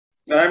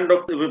I am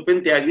Dr.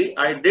 Vipin Tyagi.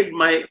 I did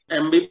my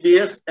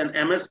MBBS and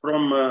MS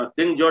from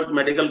King George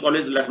Medical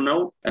College,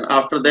 Lucknow. And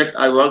after that,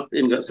 I worked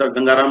in Sir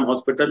Gangaram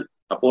Hospital,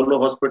 Apollo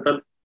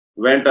Hospital,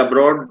 went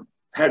abroad,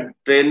 had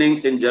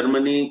trainings in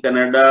Germany,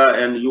 Canada,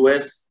 and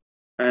US.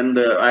 And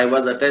I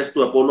was attached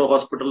to Apollo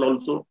Hospital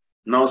also.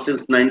 Now,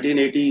 since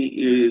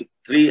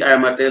 1983, I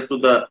am attached to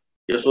the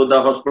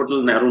Yashoda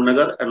Hospital, Nehru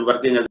Nagar, and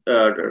working as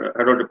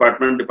head of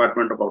Department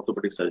of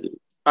Orthopedic Surgery.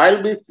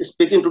 I'll be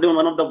speaking today on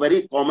one of the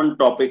very common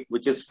topic,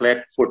 which is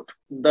flat foot.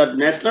 The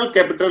National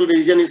Capital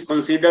Region is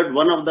considered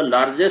one of the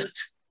largest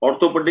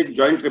orthopedic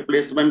joint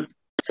replacement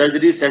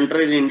surgery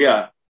center in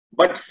India.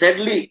 But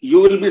sadly,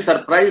 you will be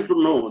surprised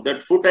to know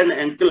that foot and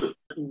ankle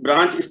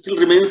branch still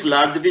remains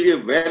largely a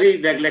very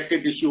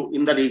neglected issue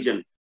in the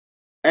region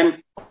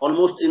and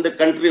almost in the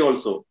country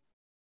also.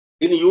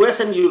 In US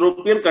and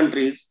European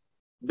countries,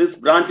 this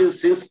branch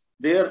is since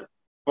there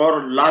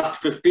for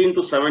last 15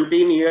 to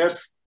 17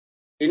 years.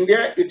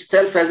 India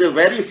itself has a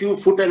very few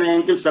foot and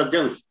ankle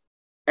surgeons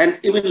and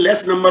even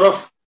less number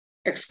of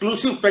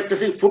exclusive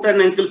practicing foot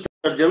and ankle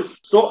surgeons.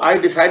 So I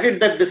decided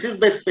that this is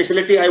the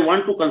specialty I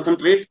want to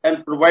concentrate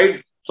and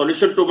provide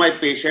solution to my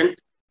patient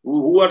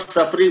who are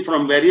suffering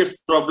from various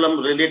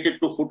problems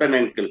related to foot and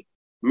ankle,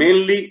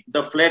 mainly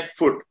the flat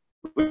foot,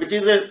 which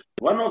is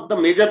one of the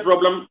major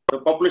problems the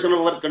population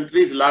of our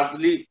country is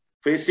largely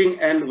facing,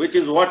 and which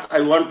is what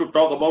I want to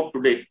talk about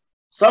today.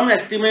 Some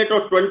estimate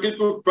of 20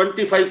 to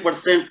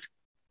 25%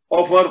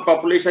 of our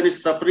population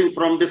is suffering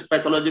from this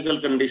pathological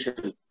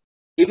condition.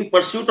 In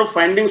pursuit of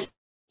finding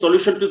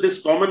solution to this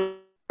common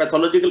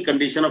pathological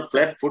condition of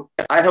flat foot,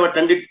 I have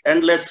attended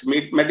endless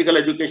medical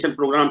education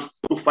programs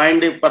to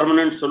find a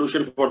permanent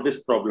solution for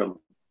this problem.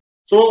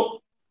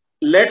 So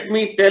let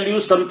me tell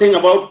you something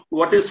about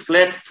what is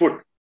flat foot.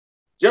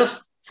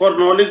 Just for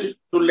knowledge,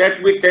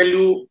 let me tell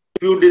you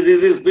few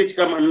diseases which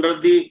come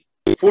under the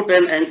foot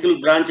and ankle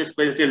branch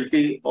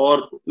specialty,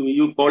 or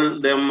you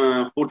call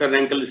them foot and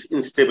ankle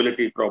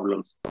instability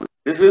problems.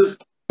 This is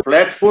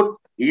flat foot,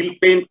 heel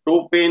pain,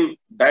 toe pain,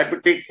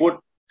 diabetic foot,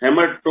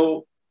 hammered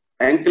toe,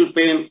 ankle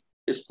pain,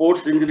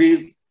 sports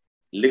injuries,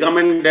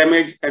 ligament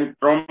damage, and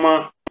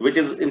trauma, which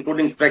is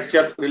including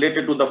fracture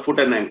related to the foot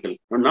and ankle.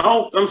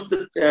 Now comes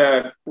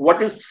the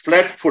what is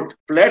flat foot?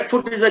 Flat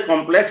foot is a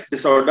complex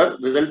disorder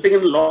resulting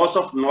in loss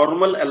of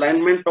normal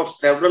alignment of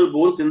several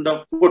bones in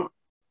the foot,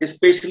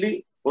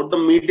 especially for the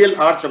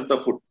medial arch of the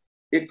foot.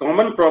 A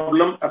common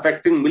problem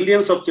affecting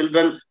millions of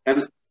children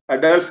and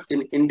adults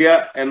in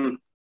India and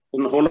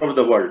in the whole of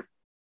the world.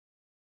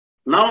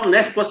 Now,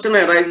 next question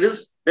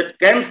arises that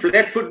can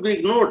flat foot be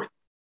ignored?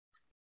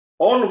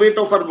 All weight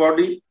of our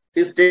body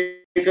is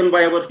taken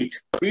by our feet.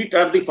 Feet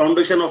are the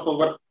foundation of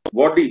our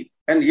body,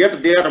 and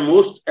yet they are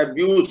most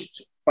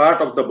abused part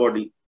of the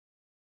body.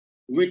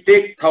 We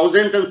take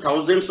thousands and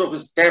thousands of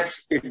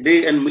steps a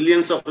day and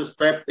millions of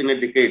steps in a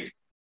decade.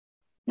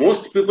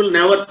 Most people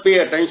never pay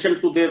attention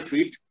to their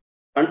feet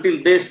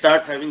until they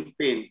start having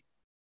pain.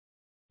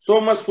 So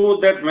much so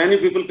that many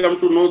people come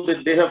to know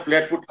that they have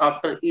flat foot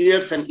after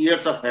years and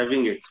years of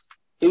having it.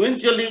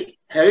 Eventually,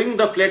 having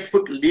the flat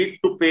foot lead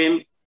to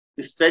pain,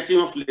 stretching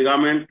of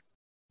ligament,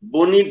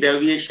 bony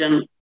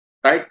deviation,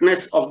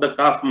 tightness of the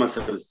calf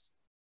muscles.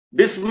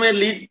 This may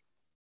lead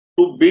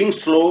to being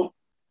slow,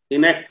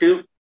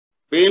 inactive,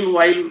 pain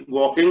while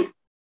walking,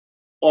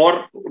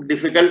 or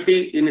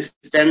difficulty in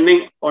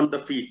standing on the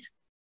feet.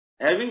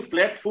 Having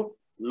flat foot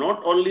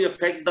not only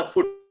affect the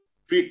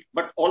feet,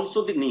 but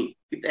also the knee.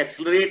 It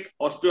accelerates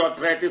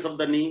osteoarthritis of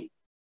the knee,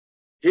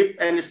 hip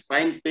and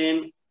spine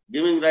pain,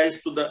 giving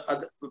rise to the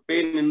other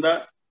pain in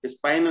the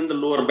spine and the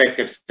lower back,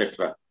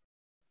 etc.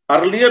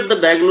 Earlier, the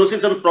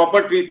diagnosis and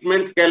proper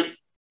treatment can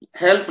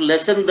help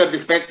lessen the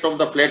defect of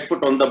the flat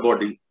foot on the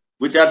body,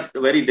 which are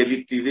very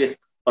deleterious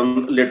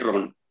later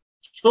on.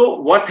 So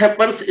what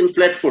happens in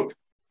flat foot?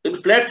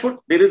 In flat foot,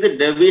 there is a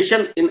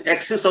deviation in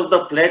axis of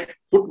the flat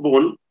foot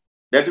bone,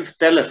 that is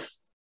talus,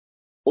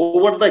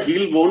 over the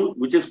heel bone,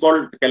 which is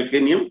called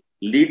calcaneum,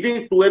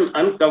 leading to an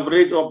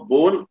uncoverage of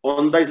bone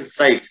on the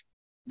side.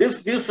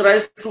 This gives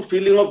rise to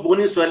feeling of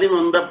bony swelling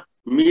on the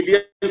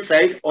medial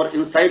side or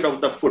inside of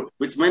the foot,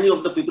 which many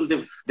of the people,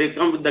 they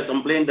come with the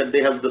complaint that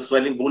they have the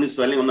swelling, bony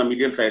swelling on the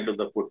medial side of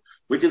the foot,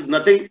 which is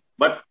nothing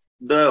but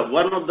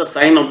one of the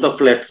sign of the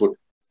flat foot.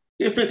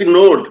 If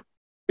ignored,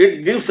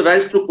 it gives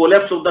rise to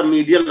collapse of the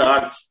medial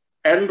arch,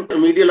 and the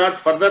medial arch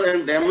further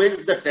and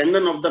damage the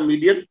tendon of the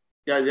medial,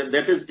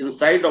 that is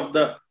inside of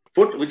the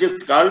foot, which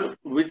is called,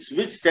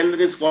 which tendon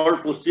is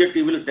called posterior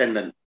tibial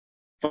tendon.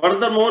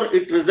 Furthermore,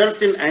 it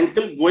results in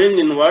ankle going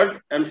inward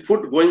and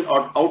foot going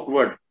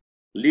outward,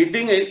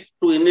 leading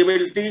to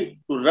inability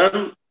to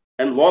run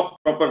and walk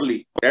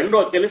properly.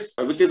 Tendo Achilles,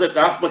 which is a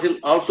calf muscle,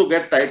 also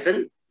get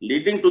tightened,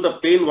 leading to the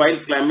pain while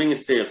climbing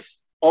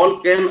stairs. All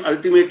can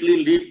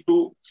ultimately lead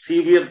to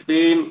severe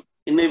pain,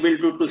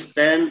 inability to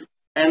stand,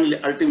 and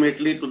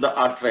ultimately to the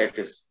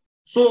arthritis.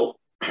 So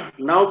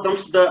now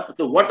comes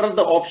what are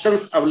the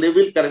options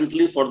available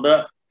currently for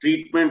the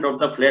treatment of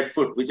the flat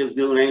foot, which is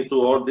giving to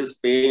all this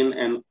pain.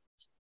 And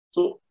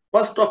so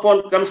first of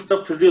all comes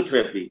the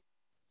physiotherapy.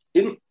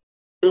 In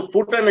In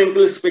foot and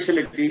ankle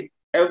specialty,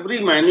 every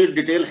minute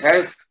detail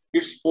has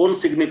its own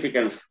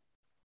significance.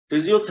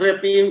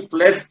 Physiotherapy in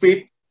flat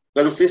feet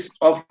consists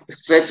of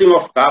stretching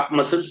of calf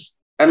muscles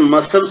and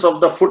muscles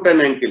of the foot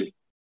and ankle.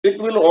 It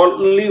will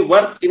only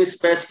work in a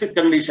specific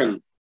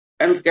condition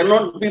and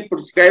cannot be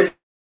prescribed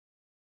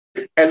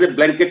as a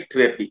blanket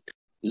therapy.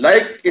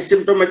 Like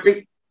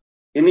asymptomatic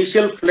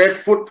initial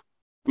flat foot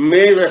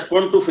may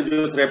respond to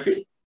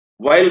physiotherapy,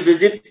 while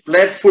rigid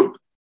flat foot,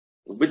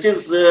 which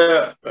is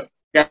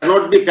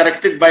cannot be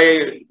corrected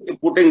by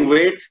putting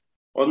weight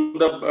on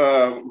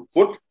the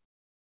foot,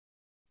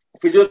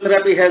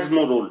 physiotherapy has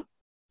no role.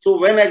 So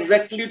when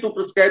exactly to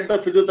prescribe the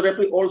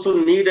physiotherapy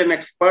also need an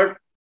expert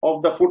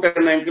of the foot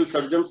and ankle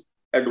surgeon's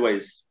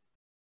advice.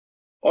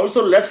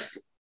 Also, let's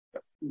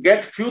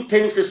get few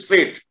things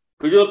straight.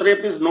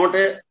 Physiotherapy is not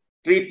a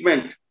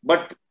treatment,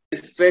 but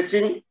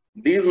stretching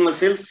these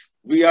muscles,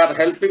 we are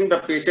helping the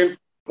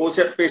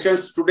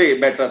patients today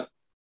better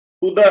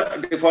to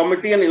the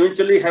deformity and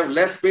eventually have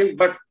less pain,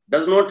 but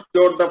does not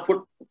cure the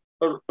foot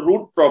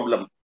root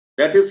problem,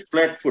 that is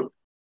flat foot.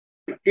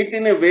 It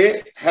in a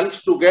way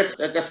helps to get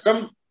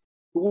accustomed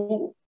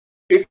to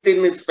it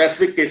in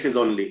specific cases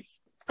only.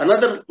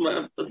 Another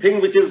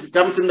thing which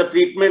comes in the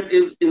treatment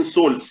is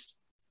insoles.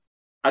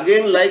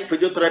 Again, like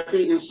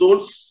physiotherapy,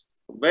 insoles,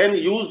 when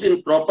used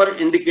in proper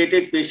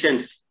indicated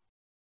patients,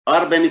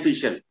 are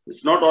beneficial.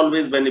 It's not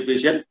always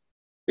beneficial.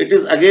 It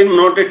is again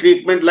not a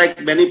treatment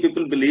like many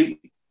people believe.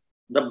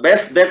 The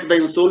best that the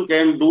insole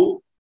can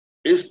do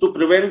is to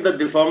prevent the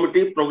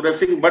deformity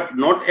progressing but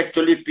not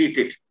actually treat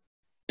it.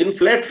 In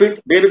flat feet,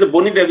 there is a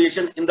bony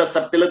deviation in the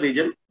subtalar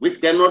region which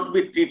cannot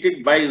be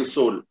treated by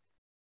insole.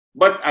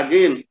 But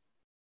again,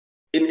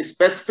 in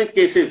specific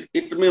cases,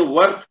 it may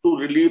work to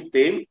relieve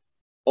pain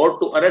or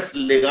to arrest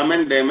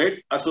ligament damage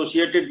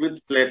associated with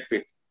flat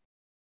feet.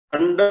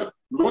 Under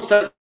no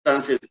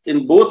circumstances,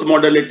 in both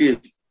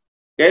modalities,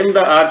 can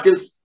the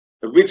arches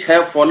which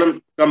have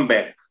fallen come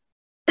back.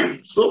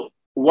 So,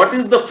 what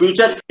is the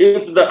future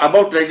if the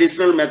above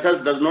traditional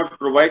methods does not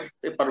provide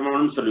a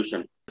permanent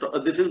solution?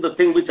 This is the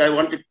thing which I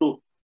wanted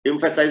to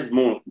emphasize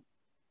more.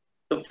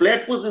 The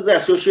flat foot is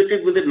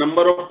associated with a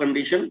number of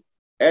conditions,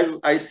 as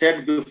I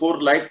said before,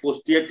 like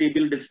posterior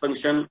tibial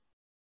dysfunction,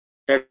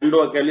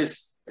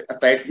 tendo-Achilles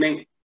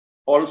tightening,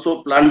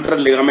 also plantar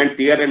ligament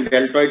tear and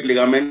deltoid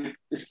ligament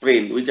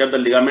sprain, which are the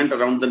ligament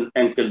around the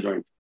ankle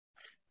joint.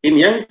 In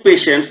young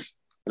patients,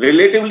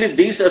 relatively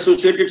these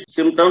associated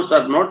symptoms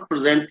are not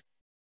present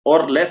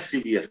or less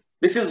severe.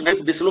 This is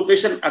when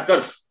dislocation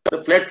occurs,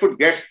 the flat foot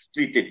gets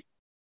treated.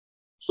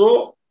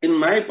 So, in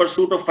my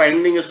pursuit of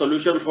finding a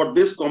solution for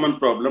this common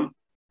problem,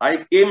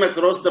 I came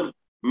across the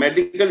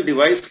medical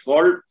device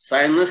called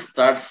sinus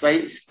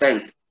tarsi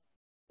stent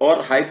or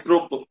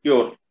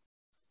Hyprocure.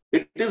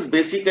 It is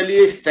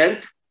basically a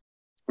stent.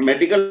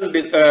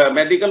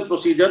 Medical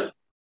procedure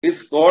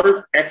is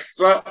called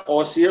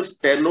extraosseous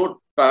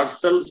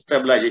talotarsal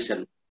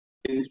stabilization.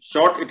 In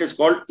short, it is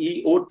called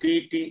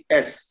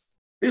EOTTS.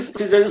 This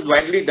procedure is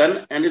widely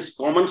done and is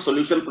common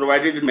solution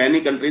provided in many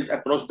countries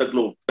across the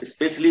globe,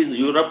 especially in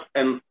Europe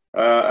and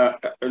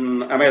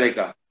in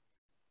America.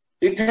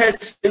 It has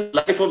changed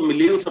the life of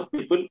millions of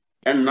people,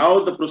 and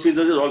now the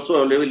procedure is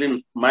also available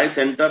in my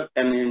center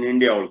and in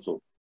India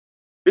also.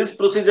 This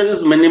procedure is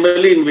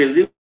minimally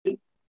invasive,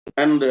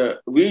 and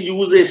we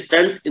use a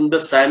stent in the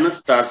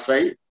sinus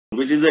tarsi,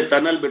 which is a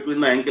tunnel between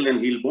the ankle and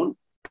heel bone,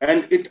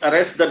 and it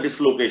arrests the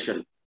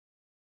dislocation.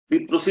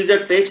 The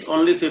procedure takes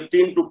only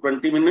 15 to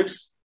 20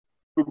 minutes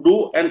to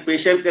do, and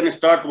patient can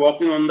start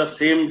walking on the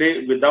same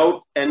day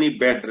without any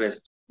bed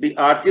rest. The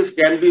arches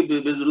can be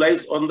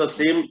visualized on the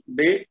same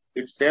day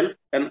itself,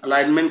 and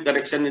alignment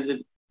correction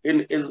is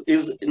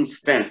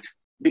instant.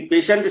 The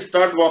patient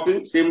start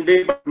walking same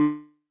day, but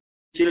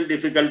initial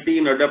difficulty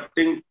in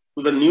adapting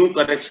to the new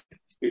correction.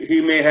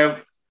 He may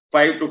have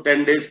 5 to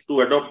 10 days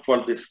to adopt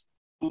for this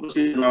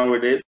procedure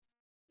nowadays.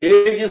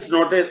 Age is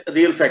not a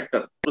real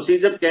factor.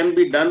 Procedure can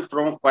be done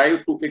from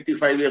 5 to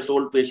 85 years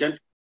old patient,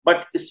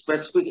 but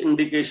specific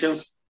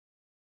indications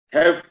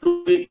have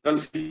to be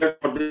considered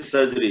for this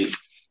surgery.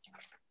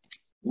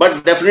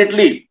 But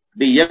definitely,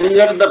 the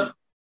younger the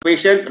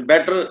patient,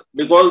 better,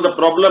 because the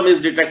problem is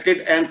detected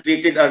and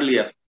treated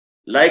earlier,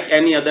 like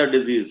any other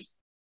disease.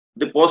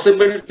 The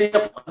possibility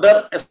of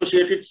other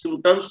associated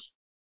symptoms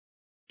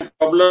and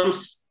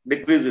problems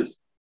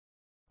decreases.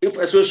 If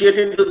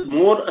associated with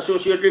more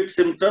associated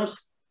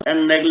symptoms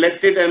and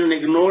neglected and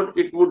ignored,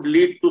 it would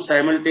lead to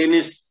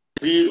simultaneous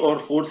 3 or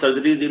 4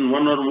 surgeries in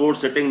one or more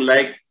setting,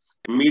 like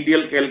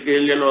medial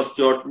calcaneal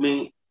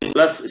osteotomy,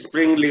 plus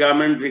spring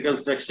ligament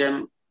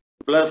reconstruction,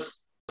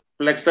 plus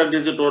flexor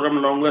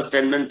digitorum longus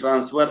tendon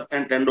transfer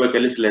and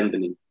tendo-Achilles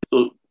lengthening.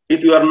 So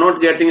if you are not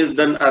getting it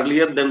done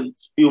earlier, then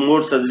few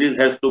more surgeries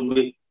has to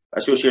be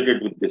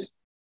associated with this.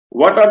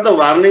 What are the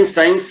warning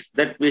signs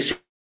that patient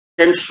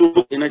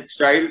show in a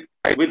child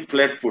with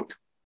flat foot?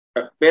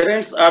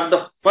 Parents are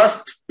the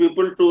first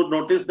people to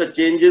notice the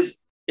changes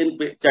in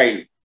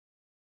child.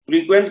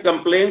 Frequent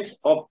complaints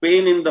of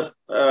pain in the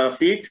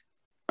feet,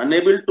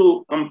 unable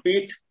to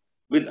compete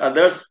with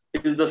others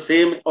is the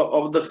same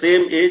of the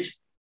same age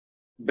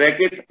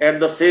bracket at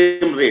the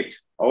same rate,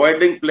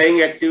 avoiding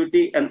playing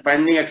activity and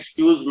finding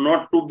excuse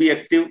not to be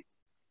active,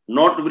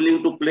 not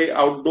willing to play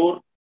outdoor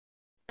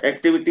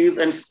activities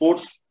and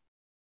sports.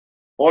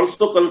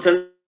 Also,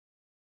 consulting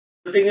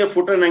a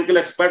foot and ankle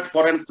expert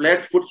for a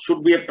flat foot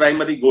should be a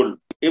primary goal,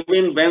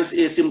 even when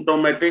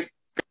asymptomatic,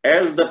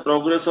 as the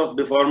progress of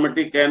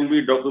deformity can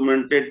be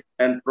documented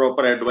and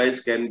proper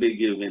advice can be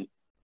given.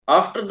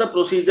 After the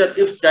procedure,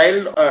 if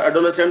child or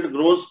adolescent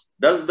grows,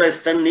 does the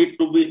stent need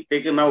to be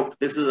taken out?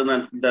 This is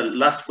the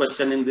last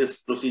question in this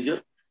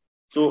procedure.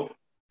 So,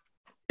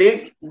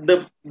 the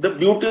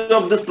beauty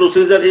of this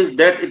procedure is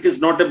that it is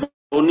not a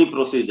bony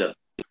procedure.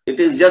 It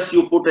is just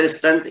you put a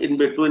stent in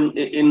between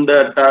in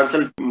the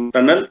tarsal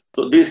tunnel.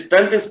 So the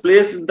stent is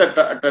placed in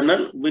the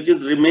tunnel, which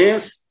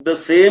remains the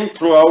same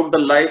throughout the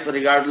life,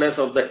 regardless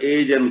of the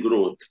age and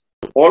growth.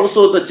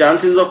 Also, the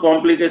chances of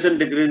complication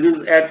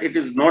decreases as it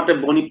is not a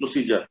bony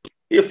procedure.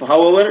 If,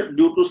 however,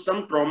 due to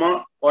some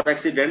trauma or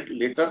accident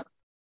later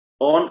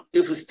on,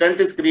 if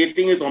stent is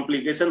creating a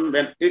complication,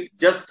 then it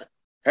just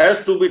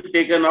has to be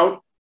taken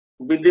out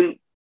within,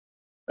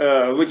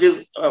 which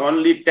is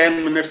only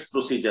 10 minutes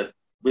procedure,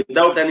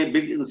 without any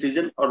big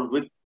incision or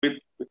with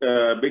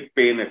big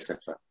pain,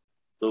 etc.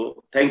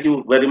 So thank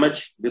you very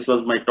much. This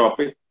was my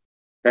topic.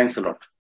 Thanks a lot.